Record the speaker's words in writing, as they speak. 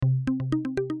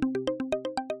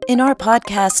In our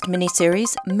podcast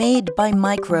miniseries, Made by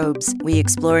Microbes, we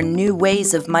explore new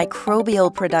ways of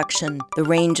microbial production. The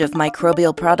range of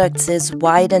microbial products is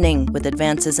widening, with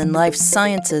advances in life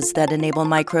sciences that enable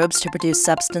microbes to produce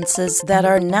substances that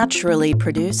are naturally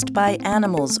produced by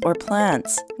animals or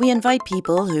plants. We invite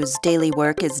people whose daily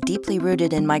work is deeply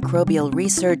rooted in microbial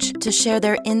research to share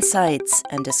their insights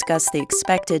and discuss the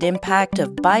expected impact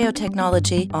of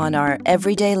biotechnology on our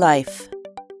everyday life.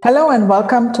 Hello and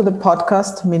welcome to the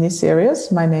podcast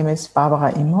mini-series. My name is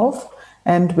Barbara Imhoff,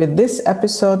 and with this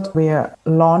episode we are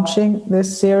launching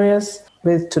this series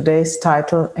with today's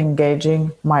title,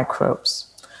 Engaging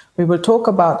Microbes. We will talk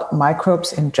about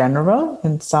microbes in general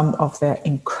and some of their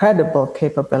incredible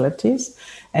capabilities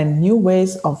and new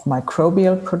ways of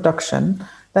microbial production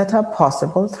that are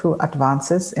possible through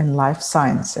advances in life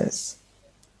sciences.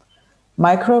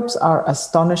 Microbes are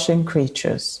astonishing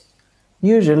creatures.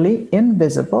 Usually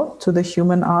invisible to the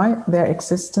human eye, their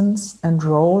existence and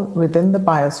role within the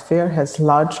biosphere has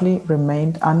largely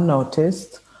remained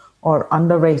unnoticed or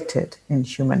underrated in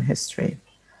human history.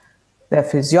 Their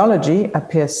physiology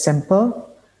appears simple.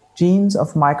 Genes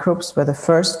of microbes were the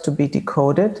first to be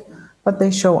decoded, but they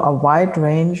show a wide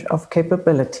range of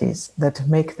capabilities that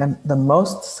make them the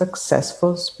most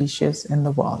successful species in the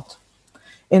world.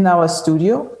 In our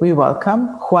studio, we welcome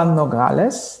Juan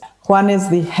Nogales. Juan is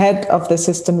the head of the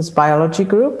Systems Biotechnology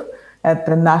Group at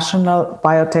the National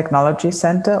Biotechnology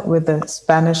Center with the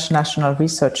Spanish National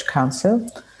Research Council,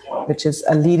 which is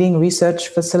a leading research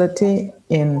facility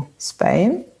in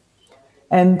Spain.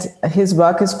 And his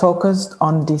work is focused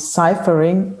on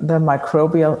deciphering the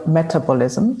microbial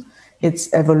metabolism,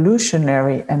 its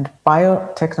evolutionary and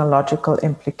biotechnological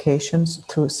implications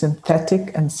through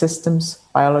synthetic and systems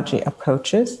biology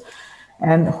approaches.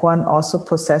 And Juan also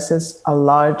possesses a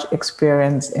large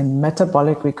experience in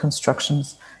metabolic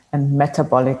reconstructions and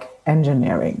metabolic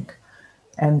engineering.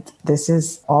 And this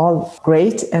is all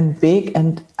great and big,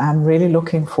 and I'm really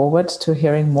looking forward to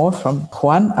hearing more from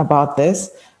Juan about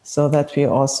this so that we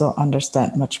also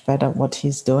understand much better what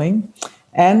he's doing.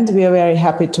 And we are very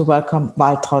happy to welcome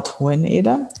Waltraut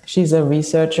Hoheneder. She's a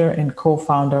researcher and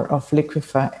co-founder of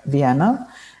Liquifer Vienna,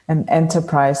 an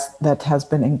enterprise that has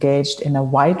been engaged in a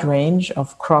wide range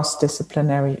of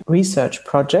cross-disciplinary research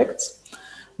projects,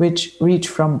 which reach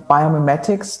from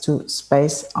biomimetics to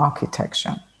space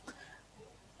architecture.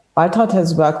 Waltraut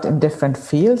has worked in different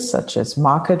fields such as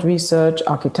market research,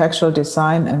 architectural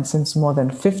design, and since more than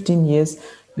 15 years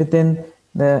within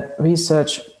the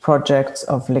research projects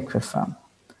of Liquifer.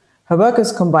 Her work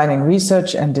is combining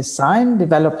research and design,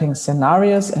 developing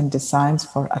scenarios and designs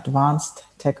for advanced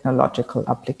technological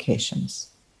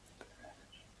applications.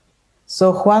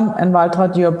 So Juan and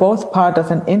Waltraut, you're both part of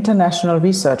an international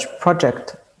research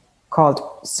project called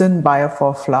SynBio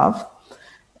for Fluff,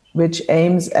 which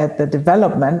aims at the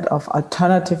development of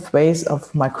alternative ways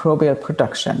of microbial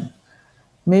production.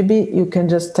 Maybe you can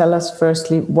just tell us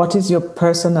firstly, what is your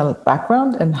personal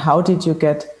background and how did you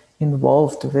get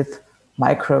involved with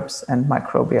microbes and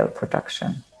microbial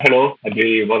production? Hello,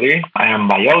 everybody. I am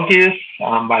biologist.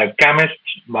 I'm biochemist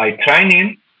by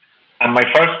training. And my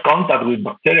first contact with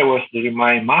bacteria was during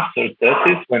my master's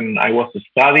thesis when I was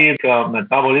studying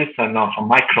metabolism of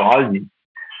microalgae.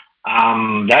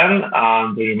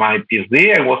 Then, during my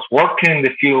PhD, I was working in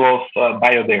the field of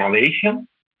biodegradation.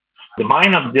 The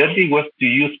main objective was to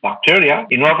use bacteria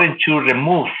in order to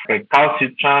remove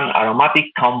recalcitrant aromatic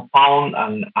compound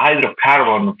and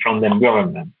hydrocarbon from the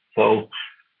environment. So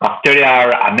bacteria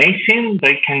are amazing.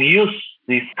 They can use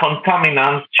these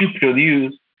contaminants to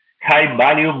produce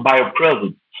high-value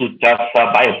bioproducts, such as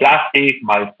bioplastic,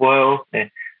 biofuel,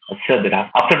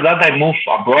 etc. After that, I moved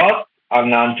abroad,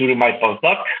 and during my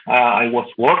postdoc, I was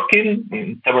working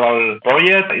in several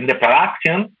projects in the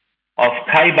production of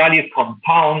high-value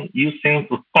compound using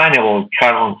sustainable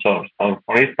carbon source. So,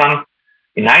 for instance,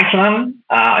 in Iceland,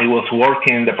 I was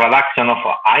working in the production of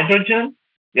hydrogen.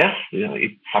 Yes,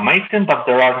 it's amazing, but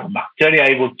there are bacteria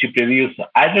able to produce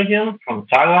hydrogen from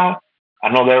saga,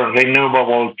 another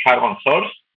renewable carbon source,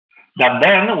 that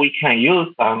then we can use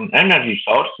an energy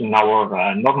source in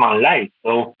our normal life.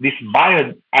 So this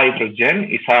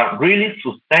biohydrogen is a really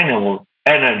sustainable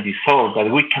energy source that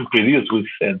we can produce with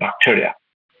bacteria.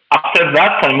 After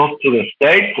that, I moved to the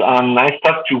States and I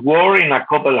started to work in a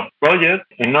couple of projects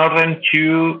in order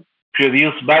to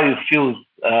produce biofuels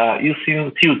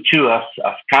using CO2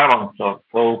 as carbon source.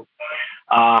 So,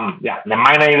 the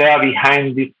main idea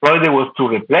behind this project was to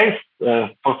replace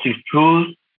fossil fuels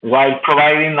while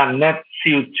providing a net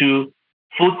CO2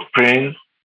 footprint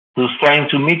to trying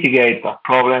to mitigate a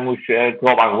problem with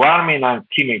global warming and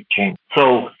climate change.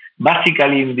 So,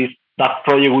 basically, in this that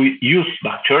project we use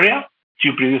bacteria to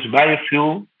produce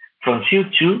biofuel from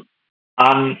CO2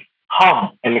 and home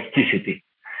electricity.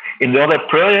 In the other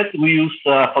project, we use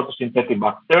photosynthetic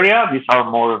bacteria. These are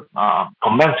more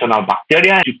conventional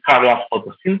bacteria to carry out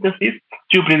photosynthesis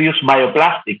to produce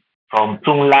bioplastic from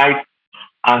sunlight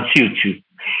and CO2.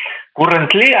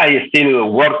 Currently, I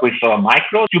still work with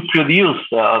microbes to produce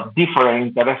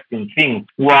different interesting things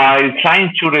while trying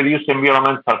to reduce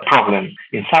environmental problems.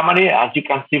 In summary, as you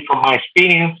can see from my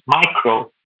experience,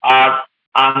 microbes are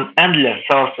an endless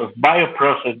source of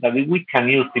bioprocess that we can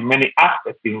use in many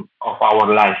aspects of our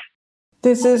life.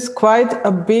 This is quite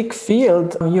a big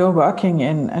field you're working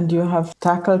in, and you have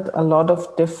tackled a lot of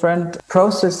different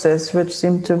processes which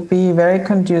seem to be very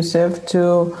conducive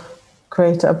to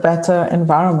create a better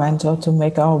environment or to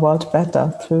make our world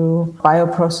better through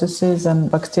bioprocesses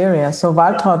and bacteria. So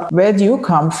Waltraut, where do you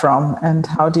come from and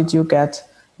how did you get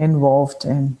involved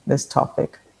in this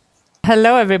topic?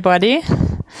 Hello, everybody.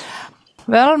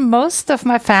 Well, most of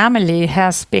my family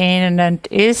has been and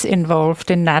is involved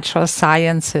in natural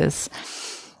sciences,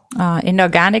 in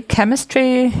organic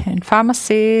chemistry, in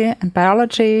pharmacy and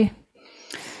biology.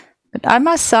 But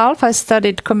I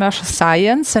studied commercial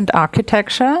science and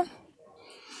architecture.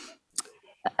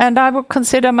 And I would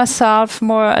consider myself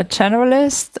more a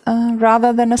generalist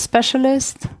rather than a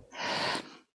specialist.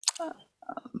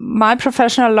 My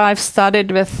professional life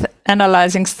started with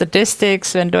analyzing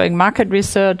statistics when doing market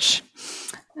research.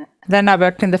 Then I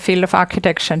worked in the field of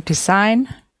architecture and design.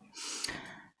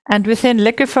 And within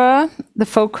Liquifer, the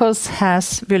focus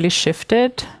has really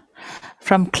shifted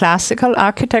from classical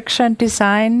architecture and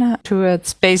design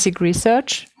towards basic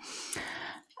research.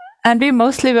 And we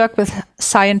mostly work with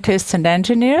scientists and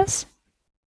engineers.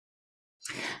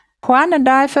 Juan and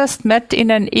I first met in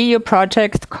an EU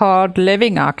project called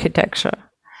Living Architecture,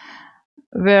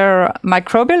 where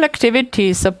microbial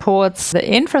activity supports the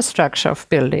infrastructure of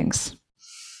buildings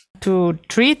to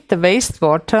treat the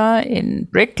wastewater in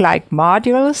brick-like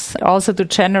modules, also to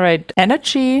generate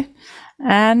energy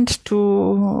and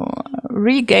to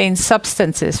regain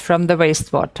substances from the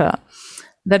wastewater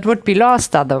that would be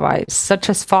lost otherwise, such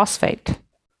as phosphate.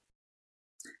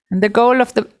 And the goal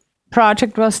of the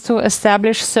project was to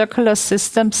establish circular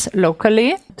systems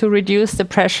locally to reduce the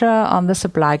pressure on the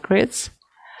supply grids.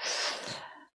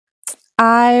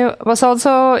 I was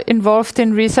also involved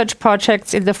in research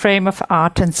projects in the frame of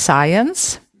art and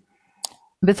science,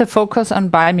 with a focus on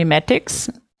biomimetics,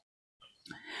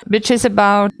 which is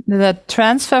about the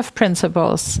transfer of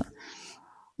principles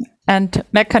and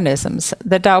mechanisms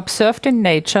that are observed in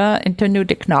nature into new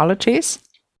technologies.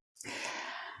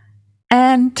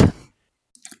 And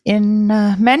in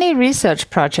many research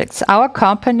projects, our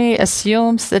company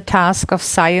assumes the task of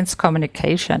science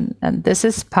communication, and this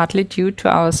is partly due to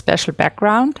our special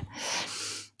background.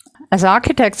 As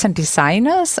architects and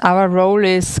designers, our role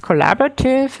is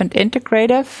collaborative and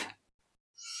integrative.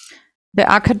 The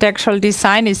architectural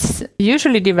design is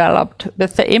usually developed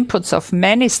with the inputs of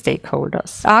many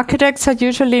stakeholders. Architects are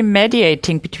usually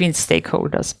mediating between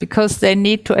stakeholders because they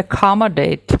need to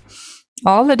accommodate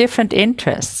all the different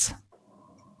interests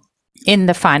in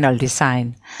the final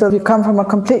design. So you come from a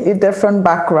completely different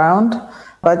background,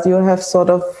 but you have sort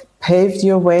of paved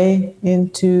your way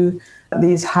into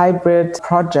these hybrid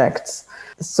projects.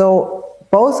 So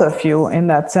both of you, in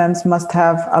that sense, must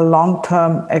have a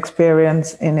long-term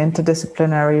experience in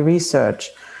interdisciplinary research.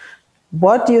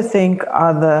 What do you think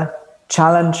are the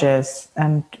challenges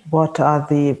and what are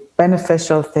the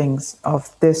beneficial things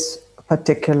of this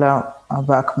particular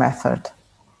work method?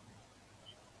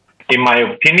 In my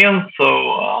opinion,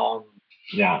 the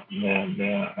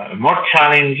more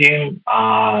challenging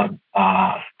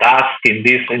task in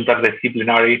this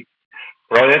interdisciplinary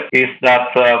project is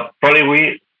that probably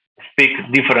we speak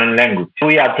different language.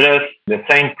 We address the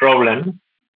same problem,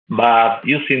 but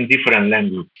using different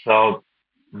language. So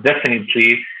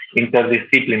definitely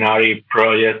interdisciplinary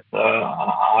projects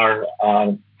are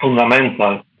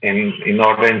fundamental in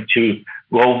order to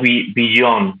go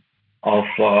beyond of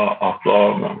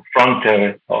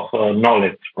frontier of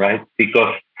knowledge, right?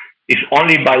 Because if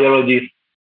only biologists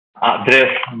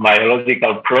address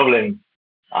biological problems,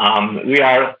 we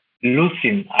are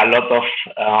losing a lot of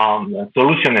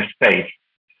solution space.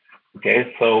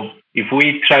 Okay, so if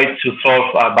we try to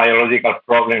solve a biological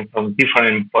problem from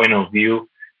different point of view,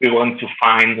 we want to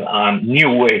find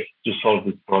new ways to solve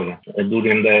this problem.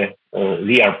 During the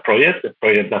LEAR project, the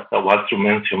project that Waltraut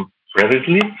mentioned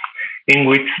previously, in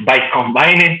which by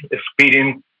combining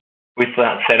experience with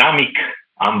ceramic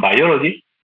and biology,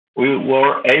 we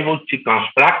were able to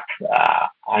construct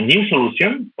a new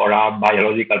solution for our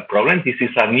biological problem. This is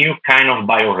a new kind of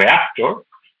bioreactor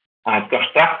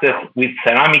constructed with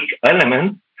ceramic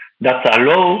elements that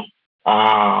allow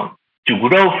to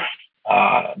grow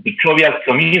microbial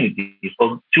communities.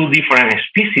 So two different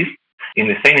species in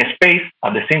the same space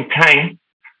at the same time,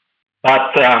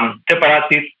 but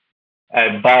separated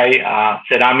by a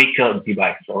ceramic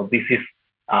device. So this is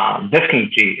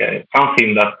definitely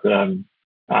something that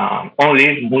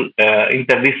only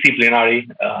interdisciplinary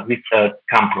research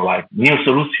can provide. New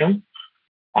solution,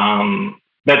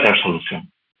 better solution.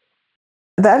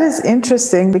 That is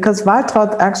interesting because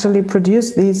Waltraut actually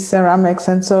produced these ceramics.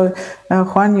 And so,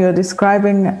 Juan, you're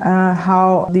describing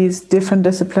how these different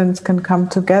disciplines can come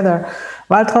together.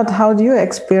 Waltraut, how do you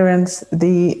experience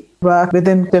the work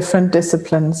within different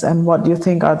disciplines, and what do you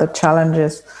think are the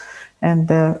challenges and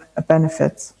the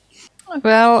benefits?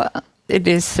 Well, it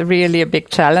is really a big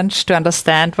challenge to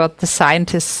understand what the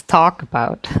scientists talk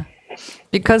about,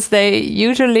 because they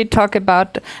usually talk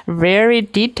about very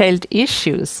detailed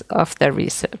issues of their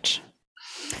research.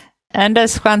 And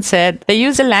as Juan said, they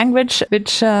use a language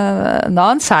which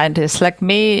non-scientists like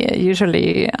me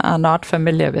usually are not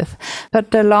familiar with.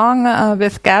 But along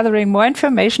with gathering more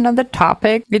information on the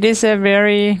topic, it is a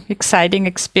very exciting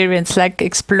experience, like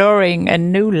exploring a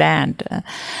new land.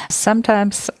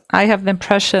 Sometimes I have the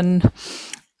impression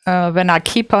when I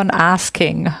keep on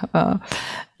asking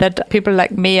that people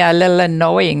like me are a little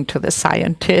annoying to the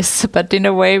scientists, but in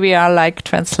a way we are like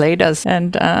translators.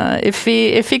 And if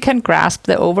we can grasp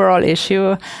the overall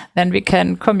issue, then we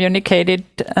can communicate it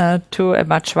to a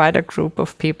much wider group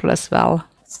of people as well.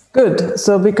 Good.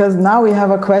 So because now we have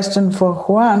a question for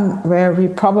Juan, where we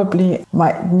probably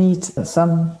might need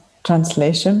some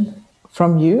translation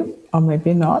from you, or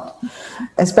maybe not,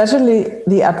 especially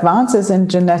the advances in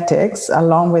genetics,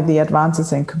 along with the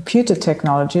advances in computer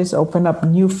technologies, open up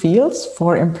new fields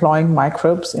for employing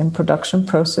microbes in production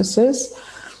processes.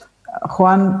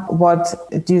 Juan, what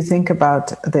do you think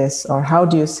about this, or how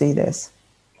do you see this?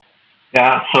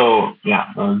 Definitely,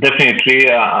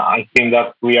 I think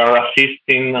that we are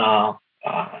assisting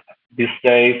these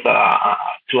days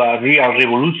to a real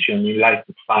revolution in life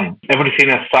science. Everything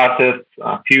started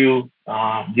a few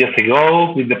years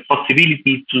ago with the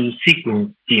possibility to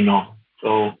sequence genome.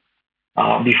 So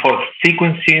before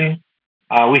sequencing,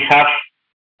 we have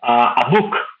a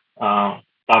book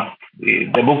that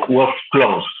the book was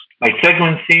closed. By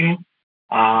sequencing,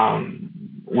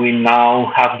 we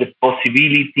now have the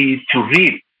possibility to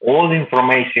read all the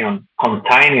information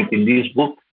contained in this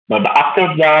book. But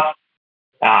after that,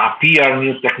 appeared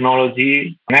new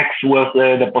technology. Next was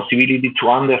the possibility to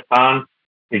understand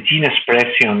the gene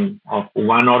expression of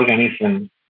one organism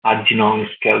at genome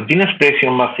scale. Gene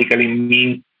expression basically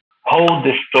means how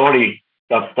the story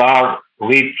that are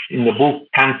read in the book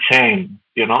can change,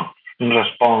 in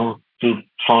response to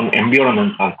some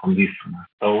environmental conditions.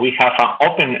 So we have an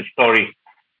open story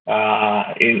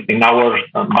in our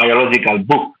biological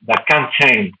book that can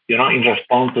change, in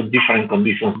response to different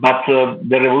conditions. But the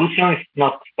revolution is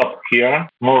not stopped here.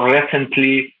 More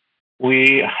recently,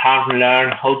 we have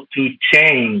learned how to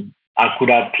change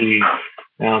accurately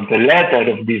the letter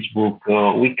of this book.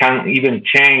 We can even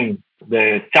change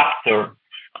the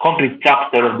complete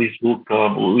chapter of this book.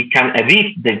 We can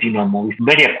edit the genome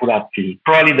very accurately.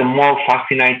 Probably the more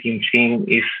fascinating thing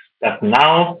is that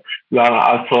now we are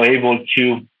also able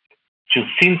to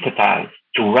synthesize,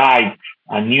 to write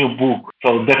a new book.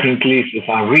 So definitely it's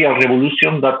a real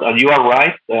revolution that you are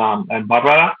right,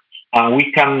 Barbara.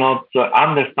 We cannot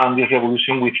understand this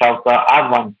revolution without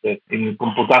advances in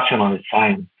computational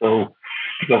science. So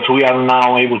because we are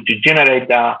now able to generate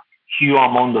a huge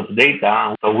amount of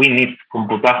data, so we need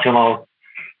computational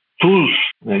tools.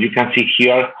 You can see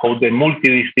here how the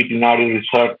multidisciplinary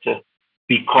research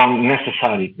become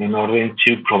necessary in order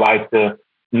to provide the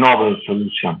novel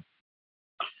solution.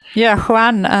 Yeah,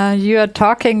 Juan, you are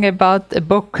talking about a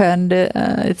book, and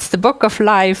it's the book of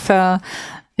life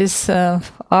is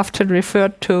often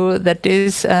referred to, that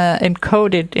is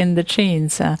encoded in the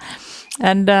genes.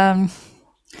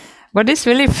 What is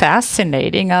really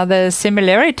fascinating are the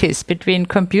similarities between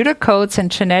computer codes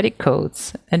and genetic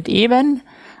codes, and even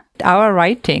our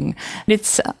writing.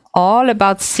 It's all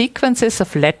about sequences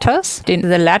of letters. In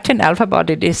the Latin alphabet,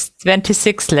 it is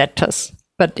 26 letters.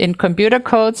 But in computer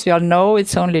codes, you all know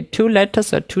it's only 2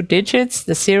 letters or 2 digits,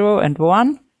 the 0 and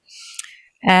 1.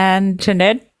 And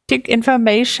genetic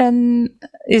information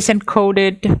is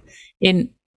encoded in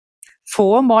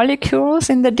 4 molecules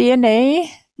in the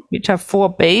DNA, which are 4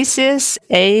 bases,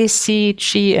 A, C,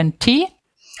 G, and T.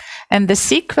 And the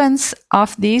sequence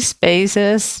of these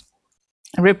bases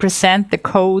represent the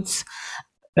codes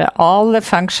where all the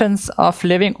functions of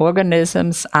living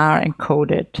organisms are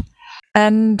encoded.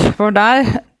 And what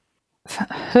I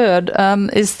heard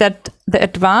is that the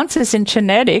advances in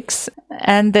genetics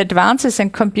and the advances in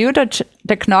computer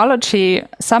technology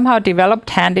somehow developed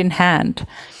hand in hand.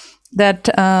 That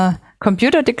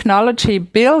computer technology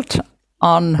built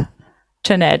on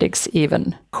genetics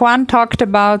even. Juan talked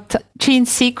about gene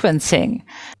sequencing.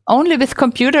 Only with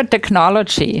computer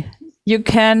technology you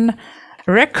can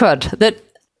record the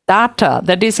data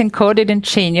that is encoded in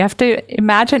gene. You have to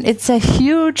imagine it's a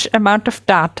huge amount of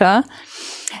data.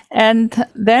 And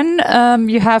then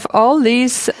you have all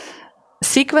these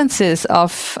sequences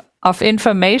of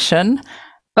information,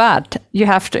 but you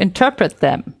have to interpret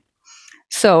them.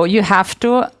 So you have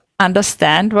to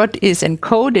understand what is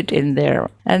encoded in there.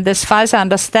 And as far as I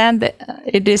understand,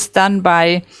 it is done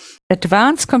by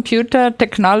advanced computer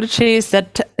technologies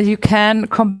that you can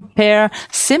compare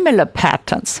similar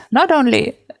patterns, not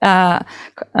only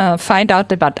find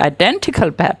out about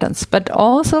identical patterns, but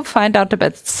also find out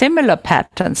about similar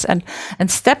patterns. And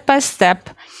step by step,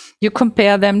 you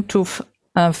compare them to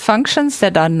functions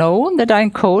that are known, that are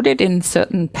encoded in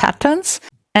certain patterns.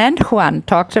 And Juan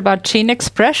talked about gene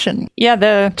expression. Yeah,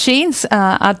 the genes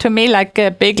are to me like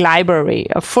a big library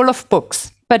full of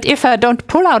books. But if I don't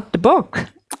pull out the book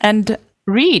and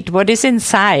read what is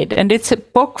inside, and it's a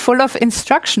book full of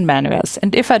instruction manuals,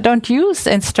 and if I don't use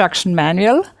the instruction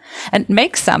manual and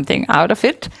make something out of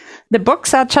it, the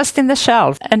books are just in the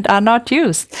shelf and are not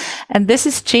used. And this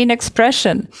is gene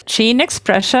expression. Gene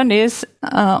expression is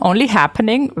only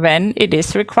happening when it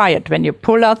is required, when you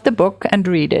pull out the book and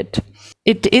read it.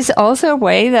 It is also a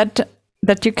way that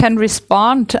you can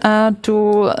respond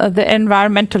to the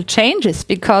environmental changes,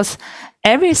 because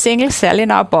every single cell in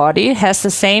our body has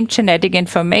the same genetic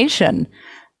information,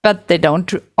 but they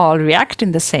don't all react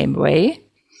in the same way.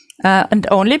 And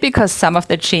only because some of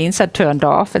the genes are turned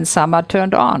off and some are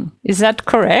turned on. Is that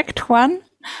correct, Juan?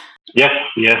 Yes,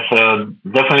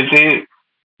 definitely.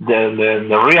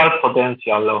 The real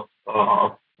potential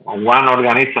of one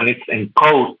organism is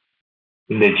encoded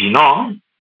in the genome.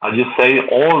 As you say,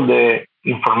 all the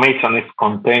information is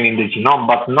contained in the genome,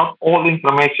 but not all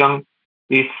information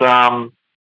is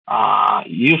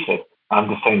used at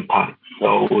the same time.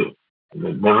 So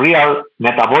the real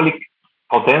metabolic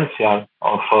potential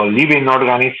of a living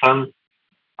organism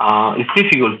is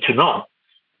difficult to know,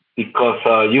 because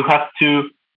you have to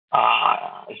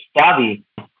study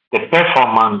the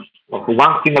performance of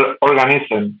one single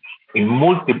organism in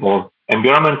multiple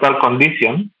environmental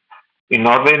conditions in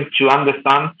order to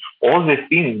understand all the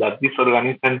things that this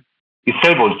organism is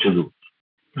able to do.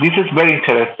 This is very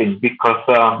interesting because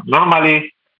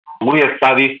normally we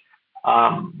study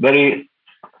very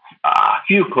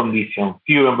few conditions,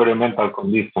 few environmental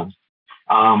conditions.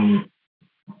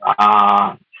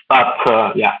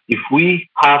 If we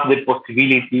have the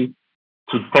possibility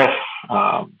to test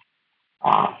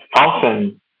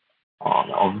thousands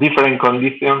of different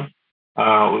conditions,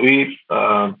 we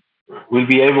will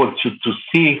be able to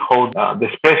see how the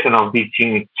expression of this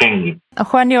gene is changing.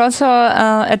 Juan, you also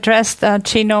addressed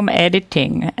genome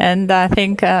editing, and I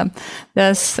think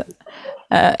there's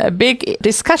a big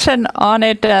discussion on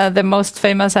it. The most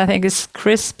famous, I think, is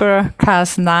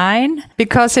CRISPR-Cas9,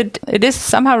 because it is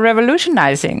somehow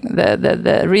revolutionizing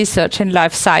the research in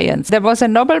life science. There was a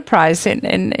Nobel Prize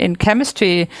in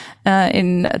chemistry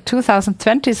in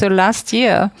 2020, so last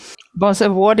year, was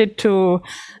awarded to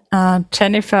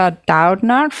Jennifer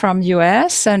Doudna from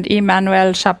US and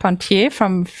Emmanuel Charpentier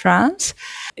from France.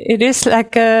 It is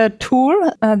like a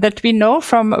tool that we know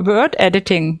from word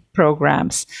editing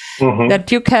programs,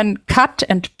 that you can cut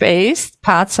and paste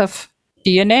parts of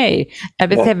DNA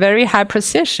with a very high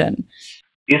precision.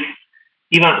 It's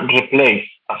even replace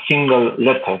a single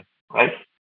letter, right?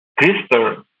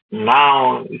 CRISPR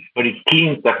now is very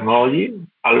clean technology,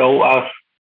 allow us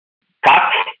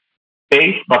cut,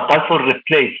 paste, but also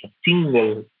replace a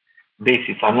single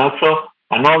basis. And also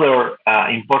another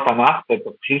important aspect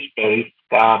of CRISPR is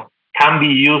can be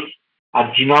used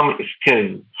at genome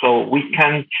scale. So we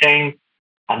can change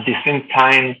at the same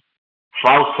time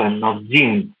thousands of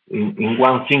genes in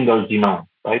one single genome,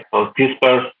 right? So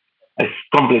CRISPR is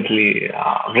completely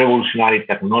revolutionary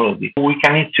technology. We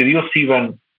can introduce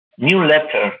even new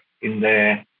letters in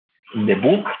the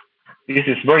book. This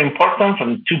is very important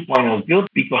from 2 points of view,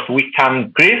 because we can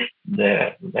increase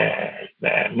the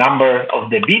number of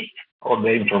the bits of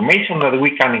the information that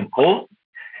we can encode.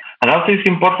 And also it's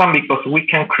important because we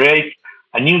can create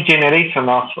a new generation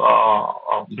of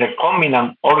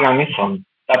recombinant organisms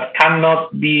that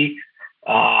cannot be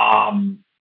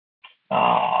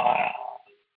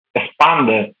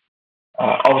expanded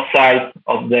outside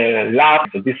of the lab.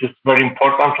 So this is very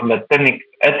important from the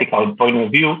ethical point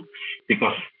of view,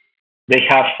 because they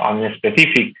have a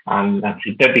specific and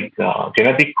synthetic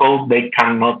genetic code, they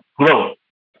cannot grow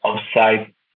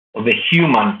outside of the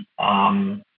human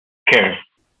care.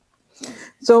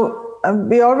 So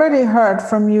we already heard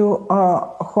from you,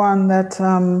 Juan, that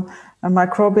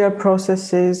microbial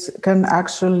processes can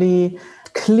actually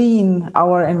clean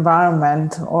our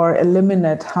environment or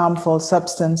eliminate harmful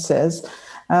substances.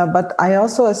 But I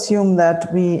also assume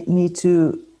that we need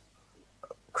to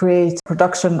create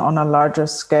production on a larger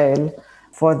scale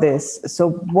for this.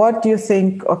 So what do you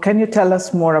think, or can you tell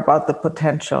us more about the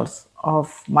potentials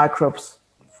of microbes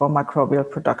for microbial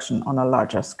production on a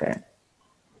larger scale?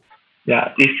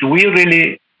 Yeah, if we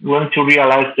really want to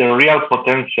realize the real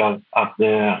potential at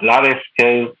the larger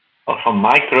scale of a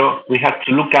micro, we have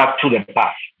to look up to the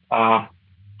past.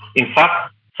 In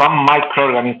fact, some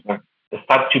microorganisms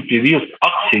start to produce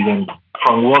oxygen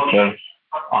from water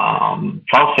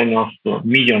thousands of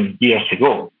million years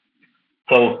ago.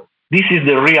 So this is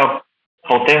the real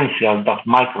potential that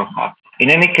microbes have. In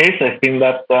any case, I think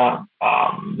that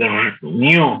the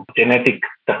new genetic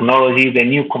technology, the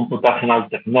new computational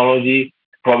technology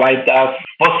provides us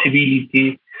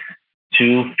possibility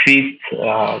to fit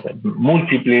the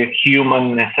multiple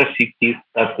human necessities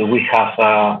that we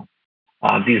have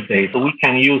these days. So we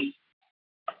can use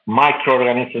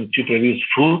microorganisms to produce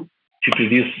food, to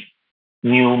produce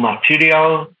new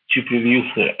material, to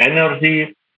produce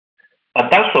energy,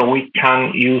 but also we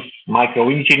can use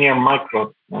microengineered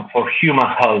microbes for human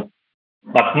health,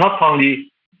 but not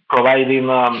only providing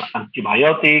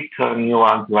antibiotic, new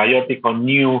antibiotic or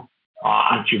new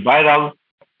antiviral.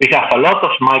 We have a lot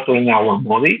of micro in our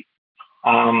body.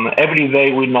 Every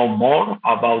day we know more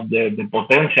about the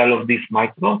potential of these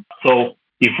microbes. So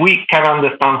if we can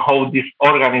understand how these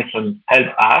organisms help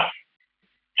us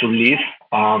to live,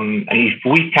 and if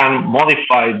we can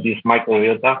modify this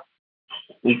microbiota,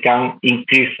 we can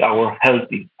increase our health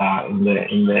in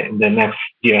the next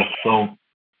years. So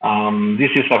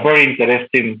this is a very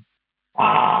interesting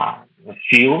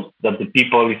field that the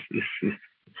people is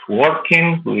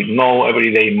working. We know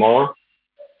every day more.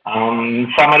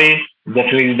 In summary,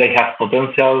 definitely they have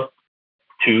potential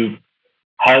to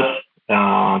help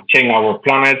change our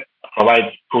planet,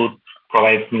 provide food,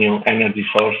 provide new energy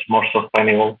source, more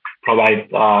sustainable,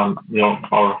 provide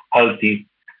more healthy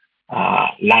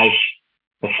life,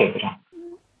 etc.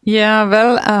 Yeah,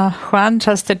 well, Juan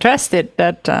just addressed it,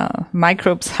 that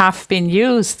microbes have been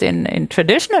used in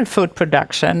traditional food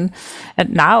production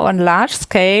and now on large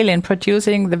scale in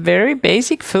producing the very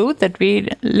basic food that we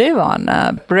live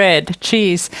on, bread,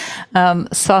 cheese,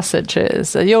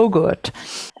 sausages, yogurt.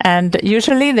 And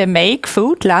usually they make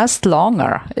food last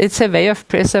longer. It's a way of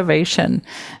preservation.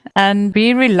 And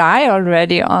we rely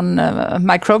already on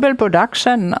microbial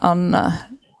production on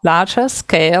larger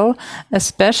scale,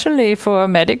 especially for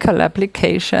medical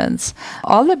applications.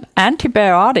 All the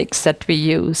antibiotics that we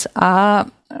use are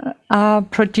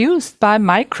produced by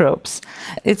microbes.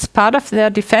 It's part of their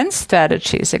defense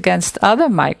strategies against other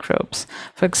microbes.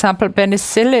 For example,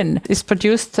 penicillin is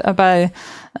produced by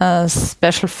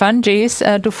special fungi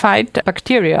to fight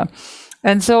bacteria.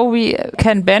 And so we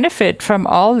can benefit from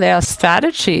all their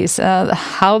strategies,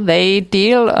 how they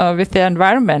deal with their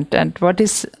environment. And what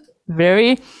is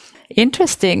very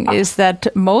interesting is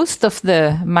that most of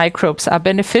the microbes are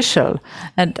beneficial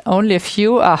and only a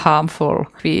few are harmful.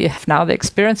 We have now the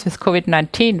experience with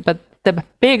COVID-19, but the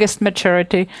biggest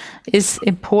majority is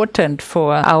important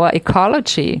for our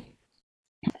ecology.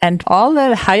 And all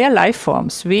the higher life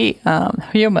forms, we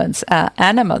humans,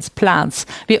 animals, plants,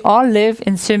 we all live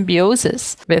in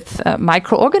symbiosis with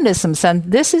microorganisms. And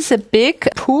this is a big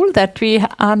pool that we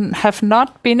have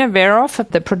not been aware of.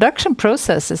 The production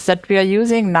processes that we are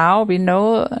using now, we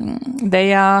know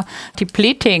they are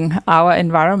depleting our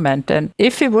environment. And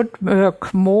if we would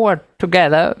work more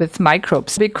together with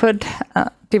microbes, we could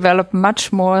develop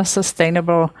much more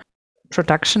sustainable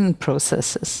production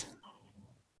processes.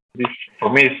 This, for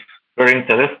me, is very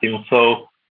interesting. So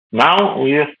now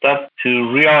we start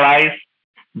to realize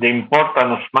the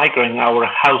importance of micro in our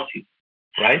houses,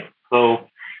 right? So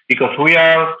because we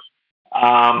are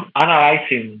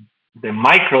analyzing the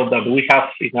micro that we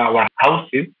have in our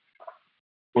houses,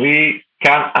 we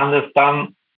can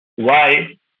understand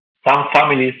why some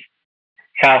families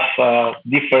have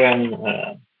different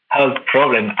health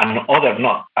problems and others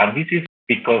not. And this is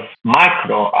because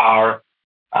micro are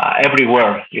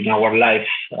everywhere in our lives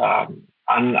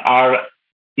and are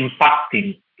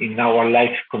impacting in our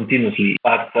life continuously.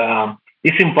 But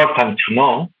it's important to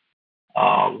know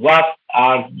what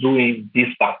are doing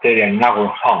these bacteria in our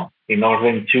home in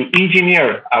order to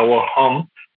engineer our home,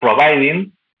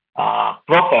 providing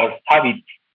proper habits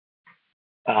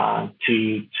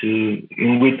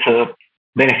in which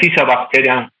beneficial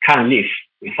bacteria can live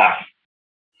with us.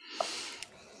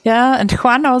 Yeah, and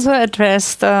Juan also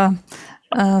addressed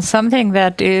something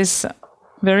that is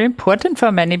very important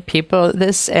for many people,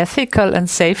 this ethical and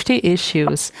safety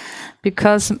issues,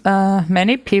 because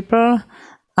many people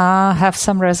have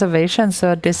some reservations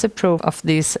or disapprove of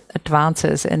these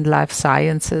advances in life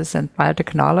sciences and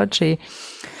biotechnology.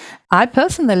 I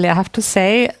personally have to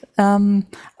say,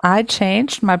 I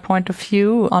changed my point of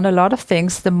view on a lot of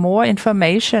things. The more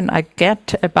information I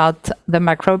get about the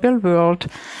microbial world,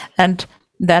 and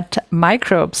that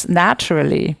microbes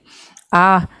naturally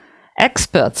are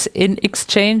experts in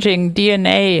exchanging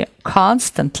DNA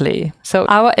constantly. So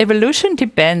our evolution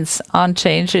depends on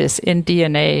changes in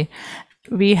DNA.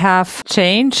 We have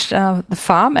changed the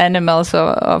farm animals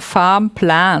or farm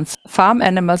plants. Farm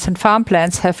animals and farm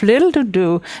plants have little to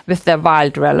do with their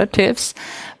wild relatives,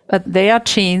 but their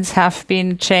genes have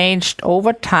been changed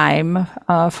over time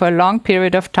for a long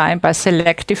period of time by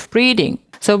selective breeding.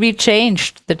 So we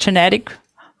changed the genetic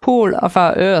pool of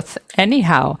our Earth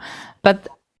anyhow, but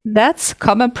that's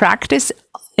common practice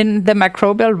in the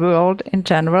microbial world in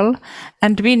general,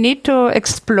 and we need to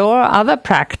explore other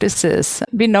practices.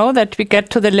 We know that we get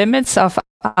to the limits of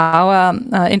our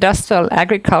industrial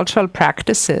agricultural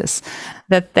practices,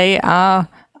 that they are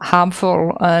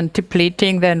harmful and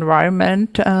depleting the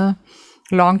environment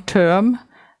long term,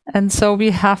 and so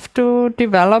we have to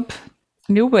develop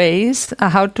new ways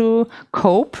how to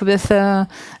cope with a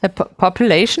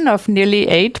population of nearly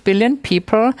 8 billion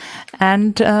people.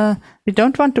 And we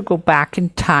don't want to go back in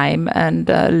time and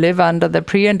live under the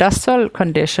pre-industrial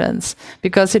conditions,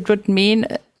 because it would mean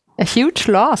a huge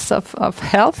loss of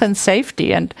health and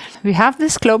safety. And we have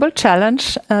this global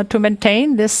challenge to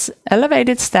maintain this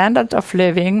elevated standard of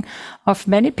living of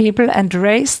many people and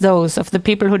raise those of the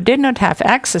people who did not have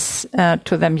access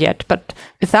to them yet, but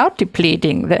without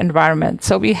depleting the environment.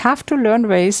 So we have to learn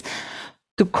ways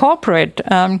to cooperate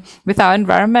with our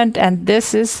environment, and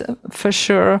this is for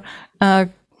sure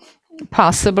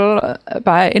possible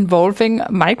by involving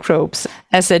microbes,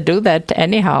 as they do that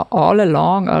anyhow all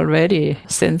along already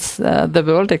since the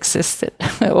world existed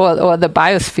or the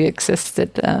biosphere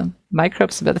existed.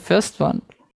 Microbes were the first one.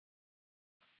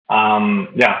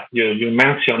 You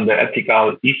mentioned the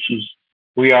ethical issues.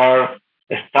 We are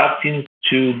starting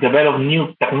to develop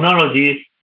new technologies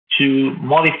to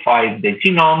modify the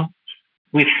genome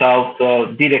without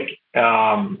direct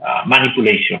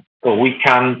manipulation. So we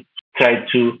can try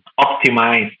to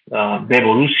optimize the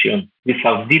evolution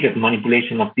without direct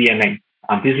manipulation of DNA.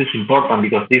 And this is important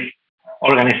because these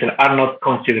organisms are not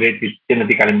considered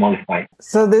genetically modified.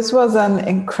 So this was an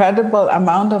incredible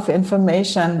amount of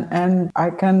information, and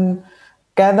I can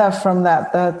gather from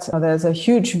that there's a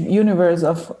huge universe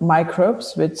of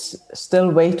microbes which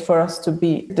still wait for us to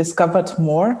be discovered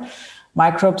more.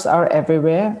 Microbes are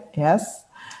everywhere, yes.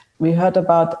 We heard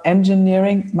about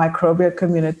engineering microbial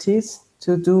communities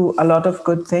to do a lot of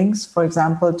good things, for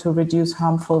example, to reduce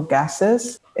harmful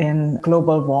gases in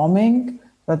global warming,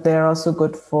 but they're also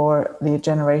good for the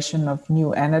generation of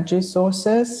new energy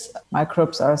sources.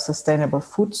 Microbes are a sustainable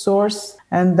food source,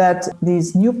 and that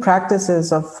these new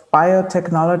practices of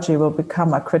biotechnology will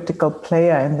become a critical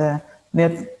player in the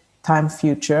near-time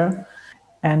future.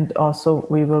 And also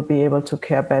we will be able to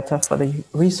care better for the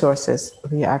resources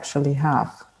we actually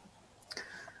have.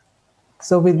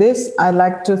 So with this, I'd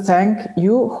like to thank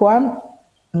you, Juan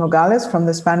Nogales from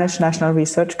the Spanish National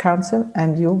Research Council,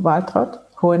 and you, Waltraut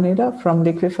Hoheneder from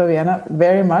Liquifer Vienna,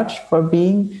 very much for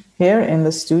being here in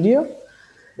the studio.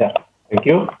 Yeah, thank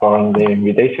you for the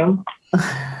invitation.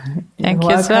 Thank you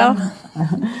as well.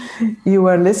 You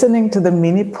were listening to the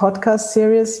mini podcast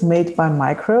series made by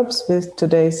Microbes with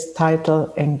today's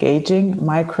title, Engaging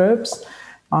Microbes.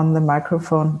 On the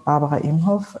microphone, Barbara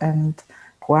Imhoff, and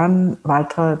Juan,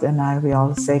 Waltraut, and I, we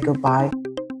all say goodbye.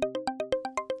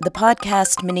 The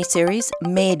podcast miniseries,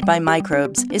 Made by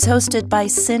Microbes, is hosted by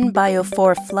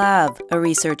SynBio4Flav, a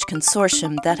research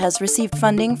consortium that has received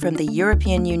funding from the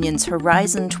European Union's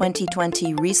Horizon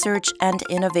 2020 Research and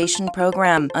Innovation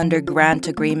Programme under Grant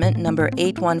Agreement number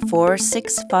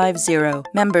 814650.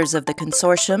 Members of the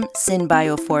consortium,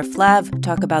 SynBio4Flav,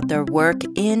 talk about their work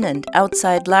in and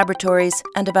outside laboratories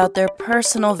and about their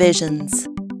personal visions.